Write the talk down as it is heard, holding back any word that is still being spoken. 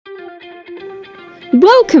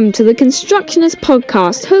Welcome to the Constructionist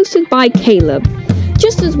Podcast hosted by Caleb.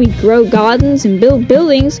 Just as we grow gardens and build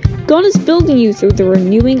buildings, God is building you through the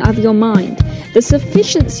renewing of your mind. The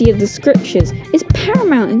sufficiency of the scriptures is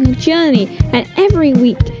paramount in your journey, and every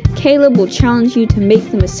week, Caleb will challenge you to make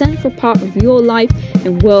them a central part of your life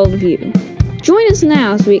and worldview. Join us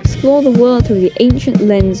now as we explore the world through the ancient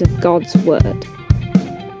lens of God's Word.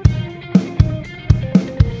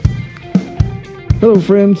 Hello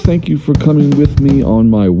friends, thank you for coming with me on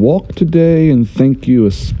my walk today, and thank you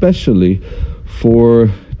especially for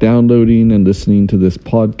downloading and listening to this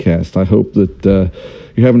podcast. I hope that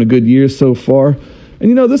you're having a good year so far. And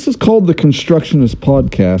you know, this is called the Constructionist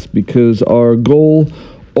Podcast because our goal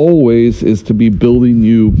always is to be building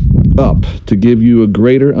you up, to give you a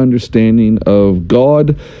greater understanding of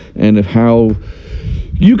God and of how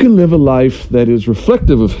you can live a life that is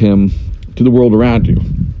reflective of Him to the world around you.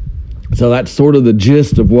 So that's sort of the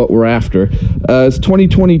gist of what we're after. It's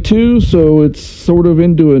 2022, so it's sort of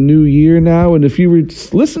into a new year now. And if you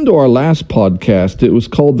listen to our last podcast, it was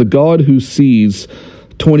called The God Who Sees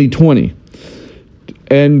 2020.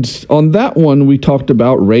 And on that one, we talked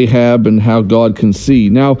about Rahab and how God can see.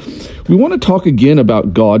 Now, we want to talk again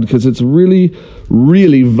about God because it's really,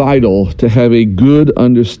 really vital to have a good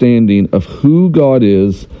understanding of who God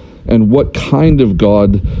is and what kind of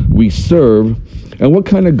God we serve, and what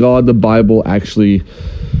kind of God the Bible actually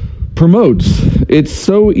promotes. It's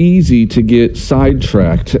so easy to get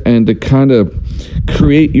sidetracked and to kind of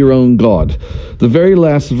create your own God. The very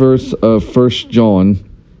last verse of 1 John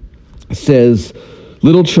says,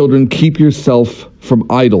 "Little children, keep yourself from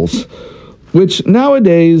idols," which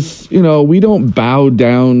nowadays, you know, we don't bow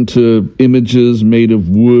down to images made of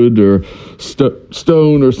wood or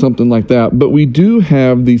stone or something like that, but we do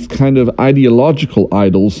have these kind of ideological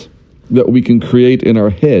idols that we can create in our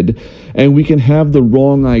head, and we can have the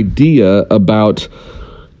wrong idea about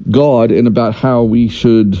God and about how we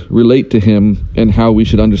should relate to Him and how we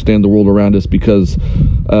should understand the world around us because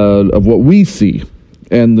of what we see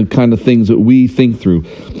and the kind of things that we think through.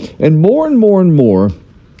 And more,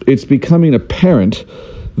 it's becoming apparent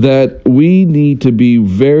that we need to be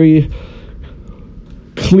very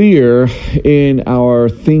clear in our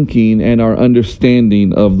thinking and our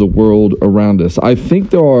understanding of the world around us. I think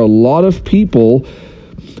there are a lot of people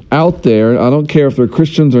out there, I don't care if they're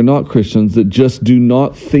Christians or not Christians, that just do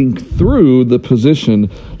not think through the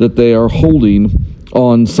position that they are holding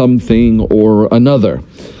on something or another.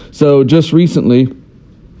 So just recently,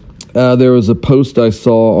 there was a post I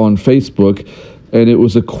saw on Facebook, and it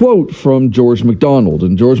was a quote from George MacDonald.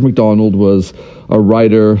 And George MacDonald was a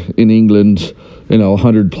writer in England,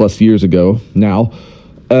 100 plus years ago now.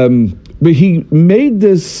 But he made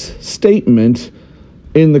this statement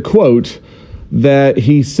in the quote that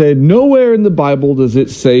he said, nowhere in the Bible does it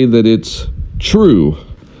say that it's true.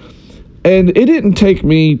 And it didn't take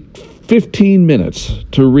me 15 minutes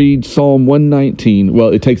to read Psalm 119. Well,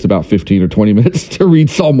 it takes about 15 or 20 minutes to read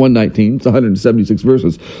Psalm 119. It's 176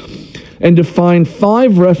 verses. And to find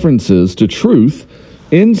 5 references to truth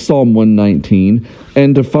in Psalm 119,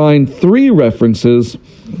 and to find 3 references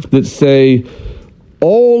that say,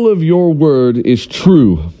 all of your word is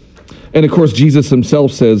true. And of course, Jesus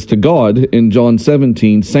himself says to God in John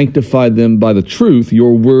 17, sanctify them by the truth,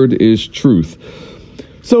 your word is truth.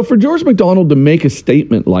 So for George MacDonald to make a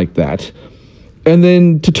statement like that, and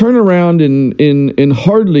then to turn around in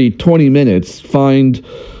hardly 20 minutes, find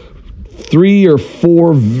 3 or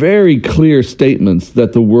 4 very clear statements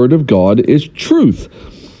that the Word of God is truth,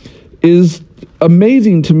 is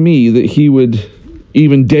amazing to me that he would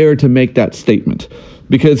even dare to make that statement,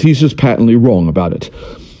 because he's just patently wrong about it.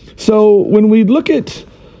 So when we look at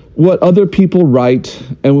what other people write,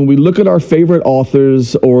 and when we look at our favorite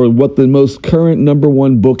authors, or what the most current number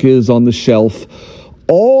 1 book is on the shelf,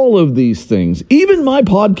 all of these things, even my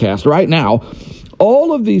podcast right now,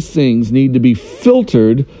 all of these things need to be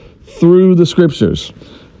filtered through the scriptures.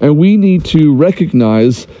 And we need to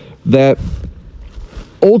recognize that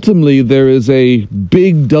ultimately there is a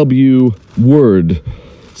big W word.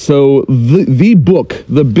 So the book,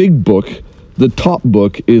 the big book, the top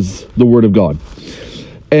book is the Word of God.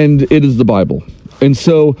 And it is the Bible. And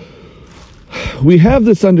so we have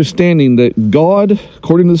this understanding that God,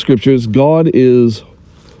 according to the scriptures, God is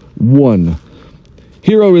one.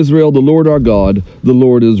 Hear, O Israel, the Lord our God, the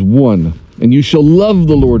Lord is one. And you shall love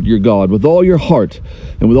the Lord your God with all your heart,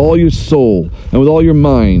 and with all your soul, and with all your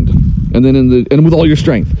mind, and then and with all your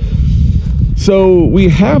strength. So we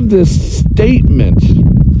have this statement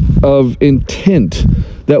of intent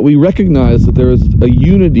that we recognize that there is a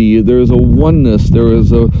unity, there is a oneness, there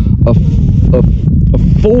is a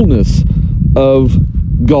fullness of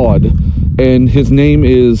God and his name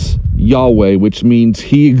is Yahweh, which means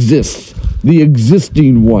he exists, the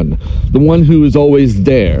existing one, the one who is always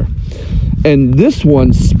there. And this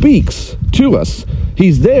one speaks to us.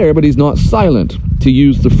 He's there, but he's not silent, to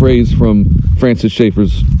use the phrase from Francis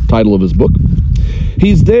Schaeffer's title of his book.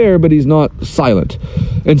 He's there, but he's not silent.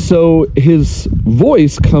 And so his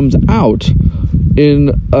voice comes out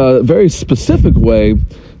in a very specific way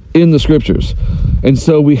in the scriptures. And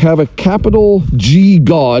so we have a capital G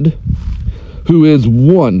God who is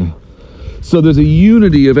one. So there's a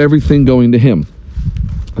unity of everything going to him.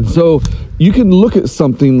 And so you can look at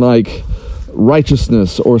something like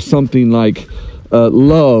righteousness, or something like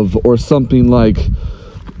love, or something like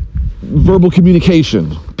verbal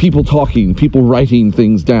communication, people talking, people writing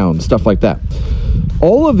things down, stuff like that.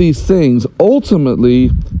 All of these things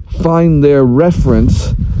ultimately find their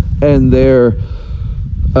reference and their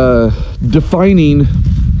defining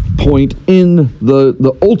point in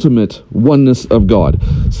the ultimate oneness of God.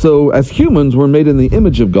 So as humans, we're made in the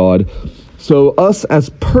image of God. So us as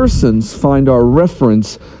persons find our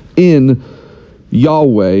reference in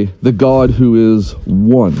Yahweh, the God who is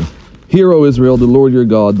one. Hear, O Israel, the Lord your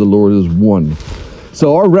God, the Lord is one.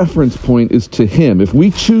 So our reference point is to him. If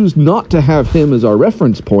we choose not to have him as our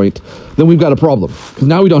reference point, then we've got a problem, because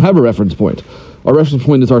now we don't have a reference point. Our reference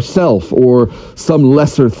point is ourself or some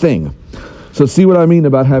lesser thing. So see what I mean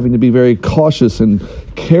about having to be very cautious and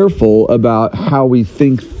careful about how we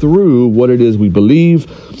think through what it is we believe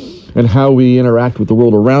and how we interact with the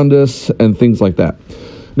world around us and things like that.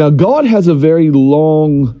 Now, God has a very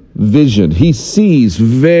long vision. He sees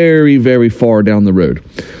very, very far down the road.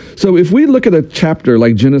 So if we look at a chapter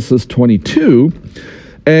like Genesis 22,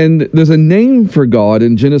 and there's a name for God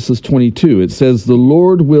in Genesis 22. It says, the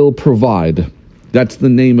Lord will provide. That's the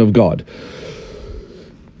name of God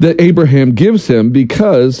that Abraham gives him,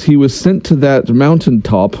 because he was sent to that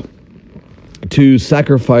mountaintop to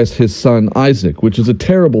sacrifice his son Isaac, which is a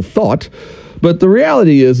terrible thought. But the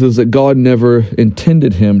reality is that God never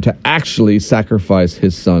intended him to actually sacrifice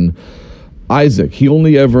his son Isaac. He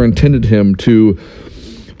only ever intended him to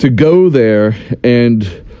go there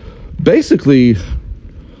and basically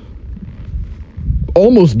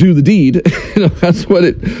almost do the deed.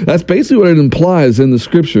 That's basically what it implies in the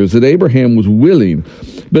scriptures, that Abraham was willing,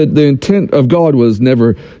 but the intent of God was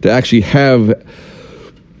never to actually have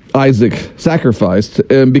Isaac sacrificed,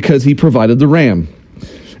 because he provided the ram.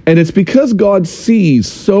 And it's because God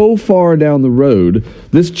sees so far down the road.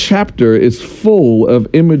 This chapter is full of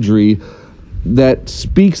imagery that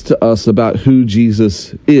speaks to us about who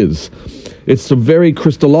Jesus is. It's a very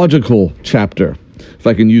Christological chapter, if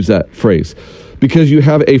I can use that phrase, because you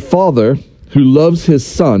have a father who loves his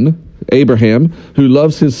son, Abraham, who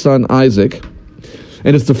loves his son Isaac.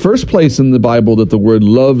 And it's the first place in the Bible that the word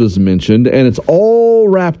love is mentioned, and it's all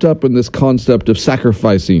wrapped up in this concept of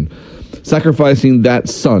sacrificing that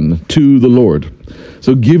son to the Lord.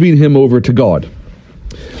 So giving him over to God.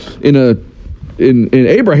 In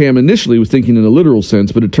Abraham initially was thinking in a literal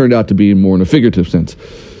sense, but it turned out to be more in a figurative sense.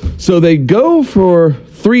 So they go for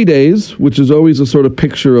 3 days, which is always a sort of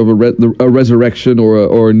picture of a resurrection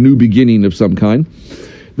or a new beginning of some kind.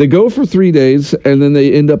 They go for 3 days, and then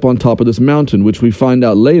they end up on top of this mountain, which we find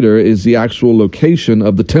out later is the actual location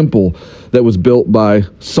of the temple that was built by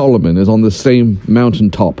Solomon, is on the same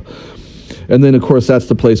mountaintop. And then, of course, that's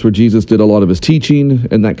the place where Jesus did a lot of his teaching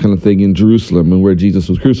and that kind of thing in Jerusalem, and where Jesus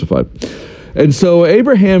was crucified. And so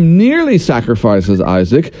Abraham nearly sacrifices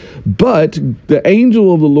Isaac, but the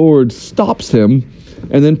angel of the Lord stops him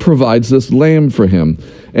and then provides this lamb for him.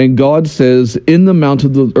 And God says,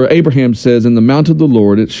 Abraham says, in the mount of the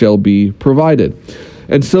Lord it shall be provided.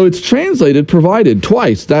 And so it's translated provided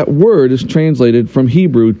twice. That word is translated from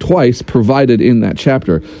Hebrew twice, provided, in that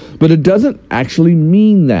chapter. But it doesn't actually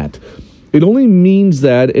mean that. It only means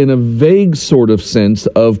that in a vague sort of sense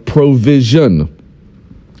of provision.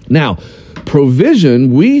 Now,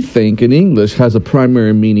 provision, we think in English, has a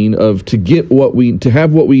primary meaning of to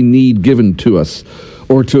have what we need given to us,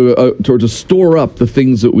 or to store up the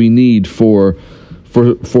things that we need for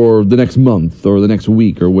the next month or the next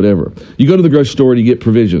week or whatever. You go to the grocery store and you get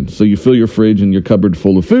provisions. So you fill your fridge and your cupboard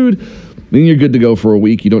full of food, then you're good to go for a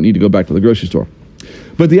week. You don't need to go back to the grocery store.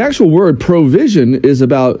 But the actual word provision is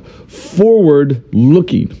about forward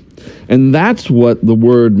looking. And that's what the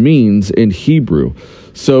word means in Hebrew.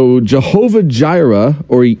 So Jehovah Jireh,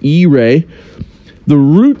 or Jireh, the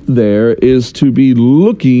root there is to be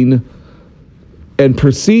looking and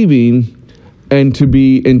perceiving and to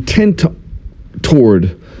be intent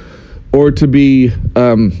toward, or to be,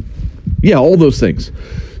 all those things.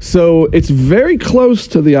 So it's very close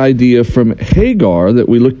to the idea from Hagar that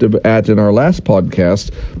we looked at in our last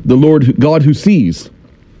podcast, the Lord God who sees.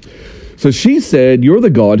 So she said, "You're the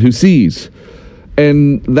God who sees."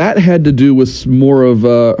 And that had to do with more of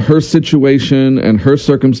her situation and her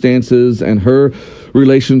circumstances and her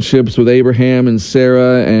relationships with Abraham and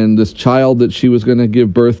Sarah and this child that she was going to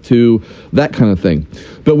give birth to, that kind of thing.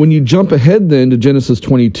 But when you jump ahead then to Genesis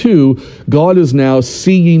 22, God is now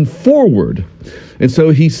seeing forward. And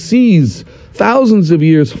so he sees thousands of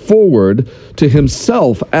years forward to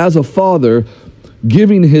himself as a father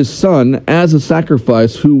giving his son as a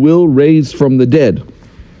sacrifice who will raise from the dead,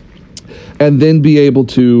 and then be able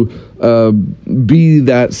to be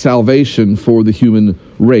that salvation for the human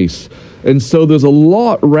race. And so there's a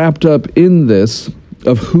lot wrapped up in this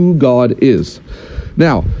of who God is.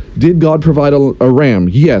 Now, did God provide a ram?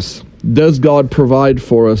 Yes. Does God provide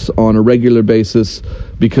for us on a regular basis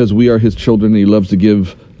because we are his children and he loves to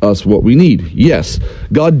give us what we need? Yes.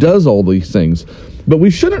 God does all these things. But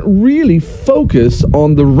we shouldn't really focus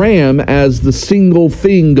on the ram as the single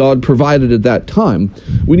thing God provided at that time.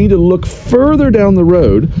 We need to look further down the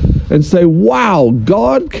road and say, wow,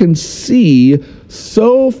 God can see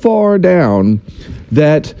so far down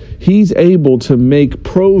that he's able to make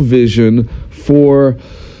provision for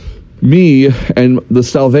me and the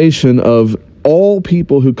salvation of all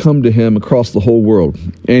people who come to him across the whole world.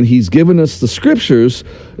 And he's given us the scriptures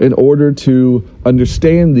in order to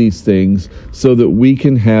understand these things so that we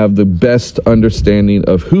can have the best understanding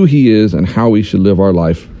of who he is and how we should live our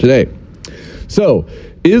life today. So,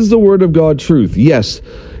 is the word of God truth? Yes.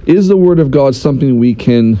 Is the word of God something we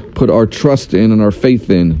can put our trust in and our faith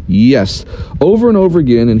in? Yes. Over and over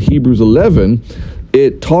again in Hebrews 11,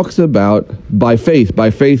 it talks about by faith,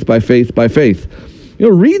 by faith, by faith, by faith.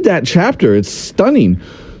 Read that chapter. It's stunning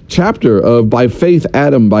chapter of by faith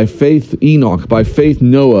Adam, by faith Enoch, by faith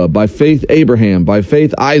Noah, by faith Abraham, by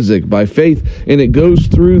faith Isaac, by faith, and it goes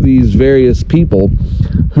through these various people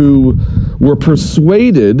who were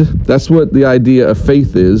persuaded. That's what the idea of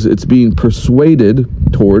faith is. It's being persuaded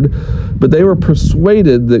toward, but they were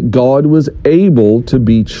persuaded that God was able to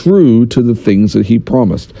be true to the things that he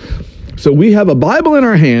promised. So we have a Bible in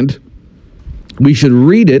our hand. We should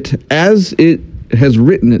read it as it has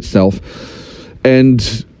written itself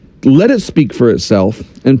and let it speak for itself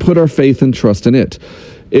and put our faith and trust in it.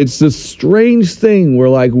 It's this strange thing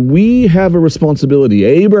where we have a responsibility.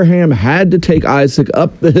 Abraham had to take Isaac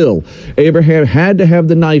up the hill. Abraham had to have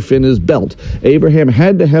the knife in his belt. Abraham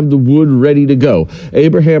had to have the wood ready to go.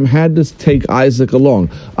 Abraham had to take Isaac along.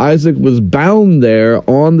 Isaac was bound there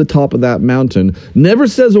on the top of that mountain, never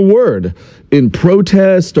says a word in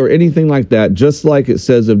protest or anything like that, just like it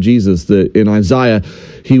says of Jesus that in Isaiah,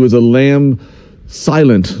 he was a lamb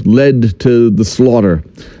silent, led to the slaughter.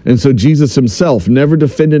 And so Jesus himself never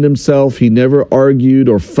defended himself. He never argued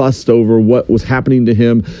or fussed over what was happening to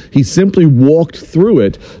him. He simply walked through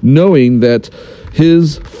it, knowing that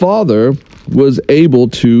his Father was able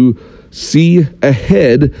to see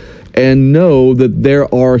ahead and know that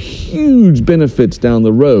there are huge benefits down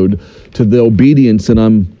the road to the obedience that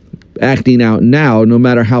I'm acting out now, no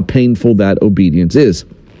matter how painful that obedience is.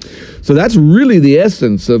 So that's really the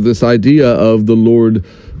essence of this idea of the Lord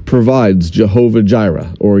provides, Jehovah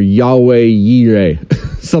Jireh or Yahweh Jireh,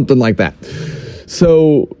 something like that.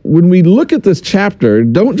 So when we look at this chapter,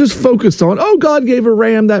 don't just focus on, oh, God gave a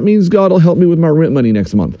ram, that means God will help me with my rent money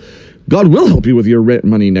next month. God will help you with your rent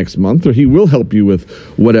money next month, or he will help you with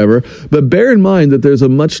whatever. But bear in mind that there's a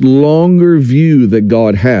much longer view that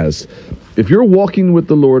God has. If you're walking with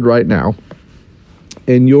the Lord right now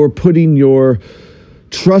and you're putting your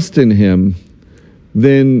trust in him,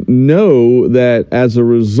 then know that as a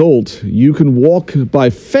result, you can walk by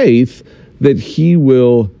faith that he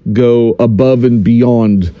will go above and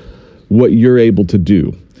beyond what you're able to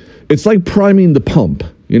do. It's like priming the pump,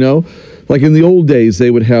 Like in the old days,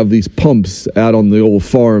 they would have these pumps out on the old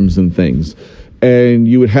farms and things. And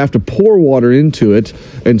you would have to pour water into it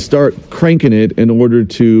and start cranking it in order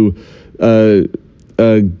to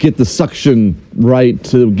get the suction right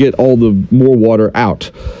to get all the more water out.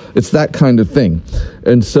 It's that kind of thing.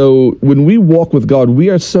 And so when we walk with God, we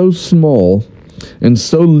are so small and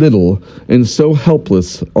so little and so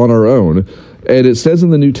helpless on our own. And it says in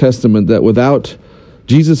the New Testament that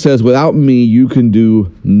Jesus says, without me, you can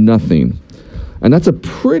do nothing. And that's a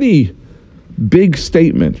pretty big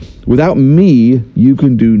statement. Without me, you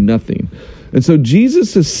can do nothing. And so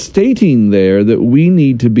Jesus is stating there that we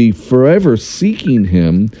need to be forever seeking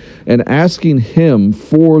him and asking him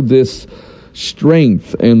for this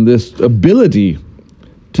strength and this ability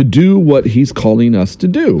to do what he's calling us to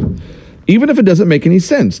do, even if it doesn't make any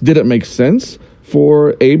sense. Did it make sense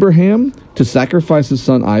for Abraham to sacrifice his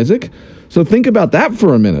son Isaac. So think about that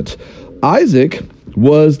for a minute. Isaac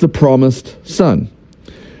was the promised son.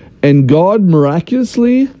 And God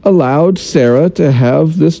miraculously allowed Sarah to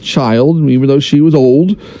have this child, even though she was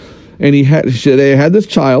old. And they had this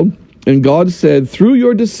child. And God said, through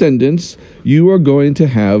your descendants, you are going to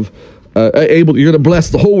have, you're going to bless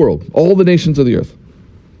the whole world, all the nations of the earth.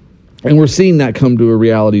 And we're seeing that come to a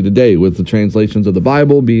reality today with the translations of the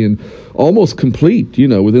Bible being almost complete.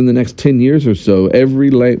 Within the next 10 years or so,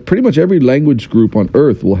 pretty much every language group on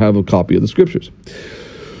earth will have a copy of the scriptures,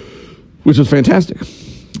 which is fantastic.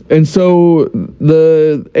 And so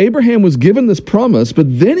Abraham was given this promise, but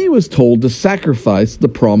then he was told to sacrifice the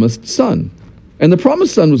promised son. And the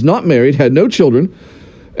promised son was not married, had no children.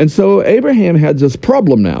 And so Abraham had this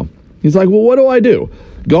problem now. He's like, well, what do I do?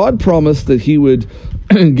 God promised that he would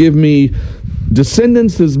give me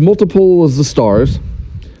descendants as multiple as the stars,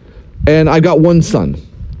 and I got one son.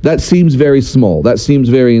 That seems very small. That seems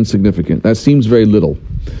very insignificant. That seems very little.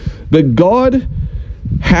 But God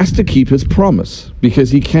has to keep his promise because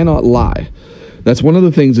he cannot lie. That's one of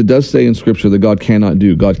the things it does say in Scripture that God cannot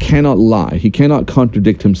do. God cannot lie. He cannot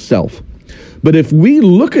contradict himself. But if we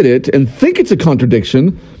look at it and think it's a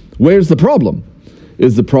contradiction, where's the problem?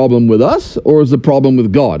 Is the problem with us or is the problem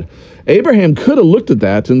with God? Abraham could have looked at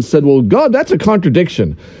that and said, well, God, that's a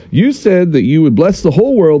contradiction. You said that you would bless the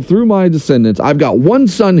whole world through my descendants. I've got one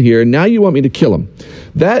son here, and now you want me to kill him.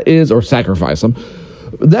 That is, or sacrifice him.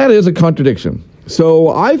 That is a contradiction. So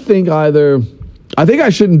I think I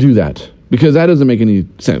shouldn't do that because that doesn't make any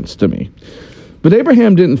sense to me. But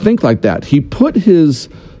Abraham didn't think like that. He put his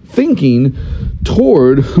thinking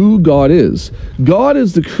toward who God is. God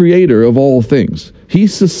is the creator of all things. He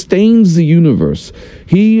sustains the universe.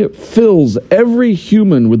 He fills every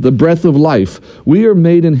human with the breath of life. We are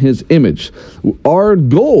made in his image. Our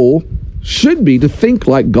goal should be to think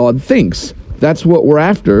like God thinks. That's what we're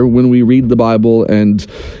after when we read the Bible and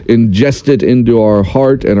ingest it into our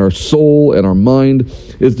heart and our soul and our mind,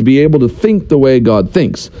 is to be able to think the way God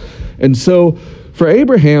thinks. And so for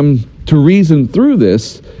Abraham to reason through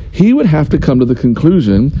this, he would have to come to the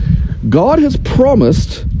conclusion, God has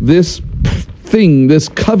promised this thing, this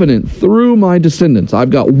covenant through my descendants. I've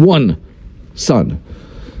got one son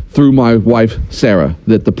through my wife Sarah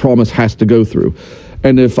that the promise has to go through.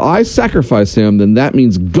 And if I sacrifice him, then that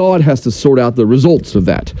means God has to sort out the results of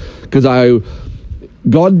that. Because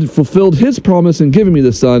God fulfilled his promise in giving me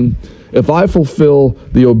the son. If I fulfill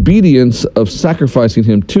the obedience of sacrificing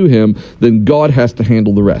him to him, then God has to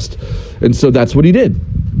handle the rest. And so that's what he did.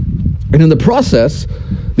 And in the process,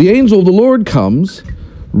 the angel of the Lord comes,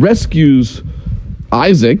 rescues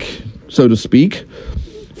Isaac, so to speak,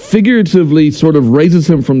 figuratively sort of raises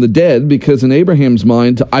him from the dead, because in Abraham's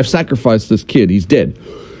mind, I've sacrificed this kid, he's dead.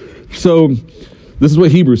 So this is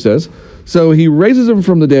what Hebrews says. So he raises him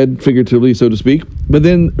from the dead, figuratively, so to speak, but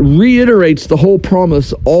then reiterates the whole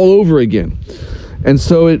promise all over again. And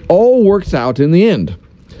so it all works out in the end.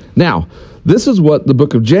 Now, this is what the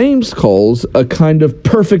book of James calls a kind of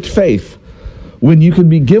perfect faith, when you can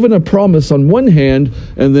be given a promise on one hand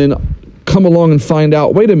and then come along and find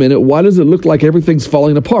out, wait a minute, why does it look like everything's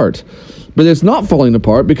falling apart? But it's not falling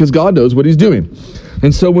apart because God knows what he's doing.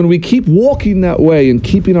 And so when we keep walking that way and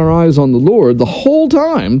keeping our eyes on the Lord the whole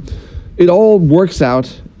time, it all works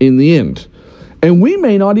out in the end. And we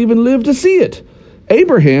may not even live to see it.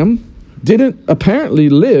 Abraham didn't apparently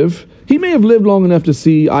live. He may have lived long enough to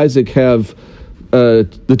see Isaac have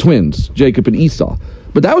the twins, Jacob and Esau.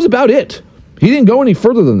 But that was about it. He didn't go any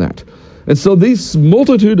further than that. And so this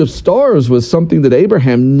multitude of stars was something that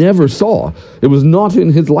Abraham never saw. It was not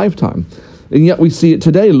in his lifetime. And yet we see it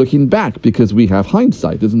today looking back because we have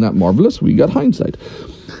hindsight. Isn't that marvelous? We got hindsight.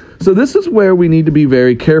 So this is where we need to be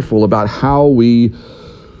very careful about how we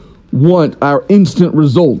want our instant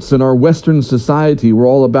results. In our Western society, we're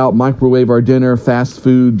all about microwave our dinner, fast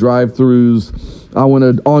food, drive-thrus, I want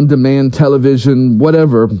an on-demand television,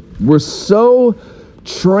 whatever. We're so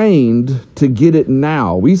trained to get it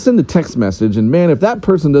now. We send a text message, and man, if that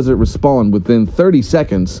person doesn't respond within 30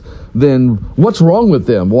 seconds, then what's wrong with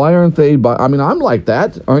them? Why aren't they? I'm like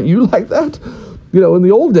that. Aren't you like that? In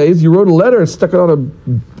the old days, you wrote a letter and stuck it on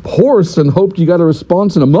a horse and hoped you got a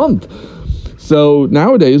response in a month. So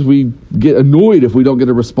nowadays, we get annoyed if we don't get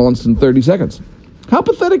a response in 30 seconds. How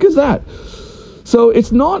pathetic is that? So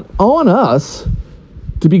it's not on us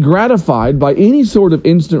to be gratified by any sort of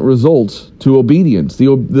instant result to obedience. The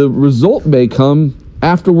result may come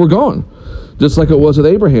after we're gone, just like it was with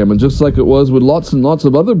Abraham and just like it was with lots and lots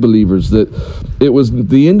of other believers, that it was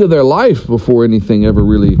the end of their life before anything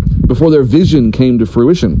before their vision came to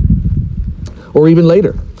fruition, or even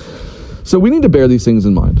later. So we need to bear these things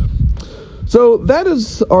in mind. So that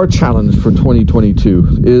is our challenge for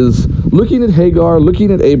 2022, is looking at Hagar,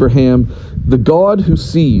 looking at Abraham, the God who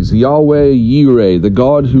sees, Yahweh Jireh, the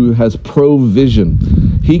God who has provision.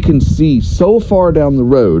 He can see so far down the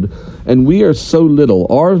road, and we are so little.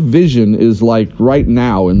 Our vision is like right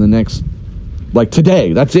now in the next, like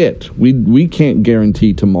today, that's it. We can't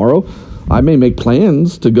guarantee tomorrow. I may make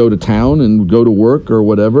plans to go to town and go to work or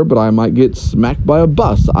whatever, but I might get smacked by a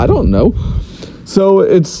bus. I don't know. So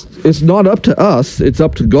it's not up to us, it's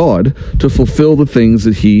up to God to fulfill the things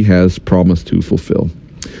that he has promised to fulfill.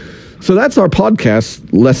 So that's our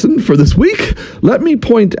podcast lesson for this week. Let me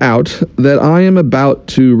point out that I am about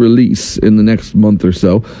to release in the next month or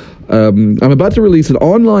so, I'm about to release an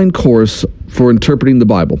online course for interpreting the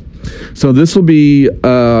Bible. So this will be,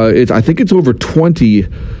 I think it's over 20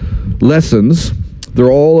 lessons. They're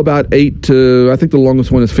all about 8 to, I think the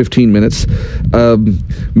longest one is 15 minutes.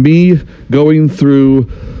 Me going through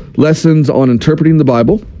lessons on interpreting the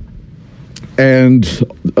Bible, and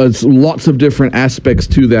lots of different aspects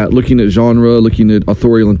to that, looking at genre, looking at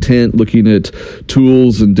authorial intent, looking at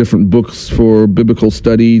tools and different books for biblical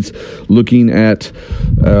studies, looking at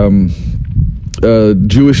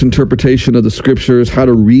Jewish interpretation of the scriptures, how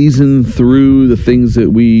to reason through the things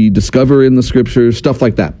that we discover in the scriptures, stuff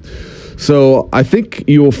like that. So I think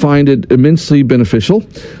you will find it immensely beneficial,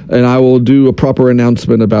 and I will do a proper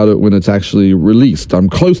announcement about it when it's actually released. I'm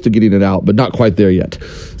close to getting it out, but not quite there yet.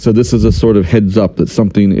 So this is a sort of heads up that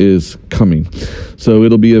something is coming. So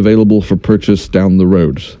it'll be available for purchase down the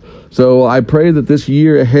road. So I pray that this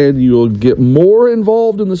year ahead you will get more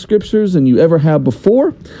involved in the scriptures than you ever have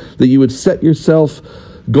before, that you would set yourself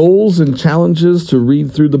goals and challenges to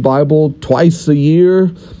read through the Bible twice a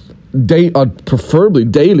year, preferably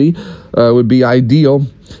daily, would be ideal,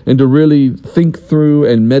 and to really think through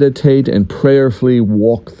and meditate and prayerfully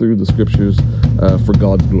walk through the scriptures for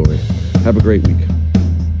God's glory. Have a great week.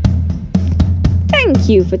 Thank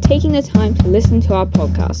you for taking the time to listen to our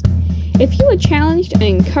podcast. If you were challenged and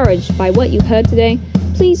encouraged by what you heard today,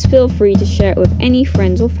 please feel free to share it with any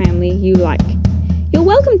friends or family you like. You're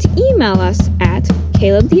welcome to email us at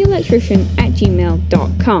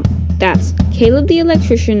calebtheelectrician@gmail.com. That's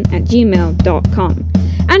calebtheelectrician@gmail.com.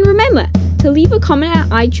 And remember to leave a comment at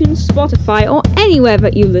iTunes, Spotify, or anywhere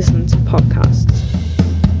that you listen to podcasts.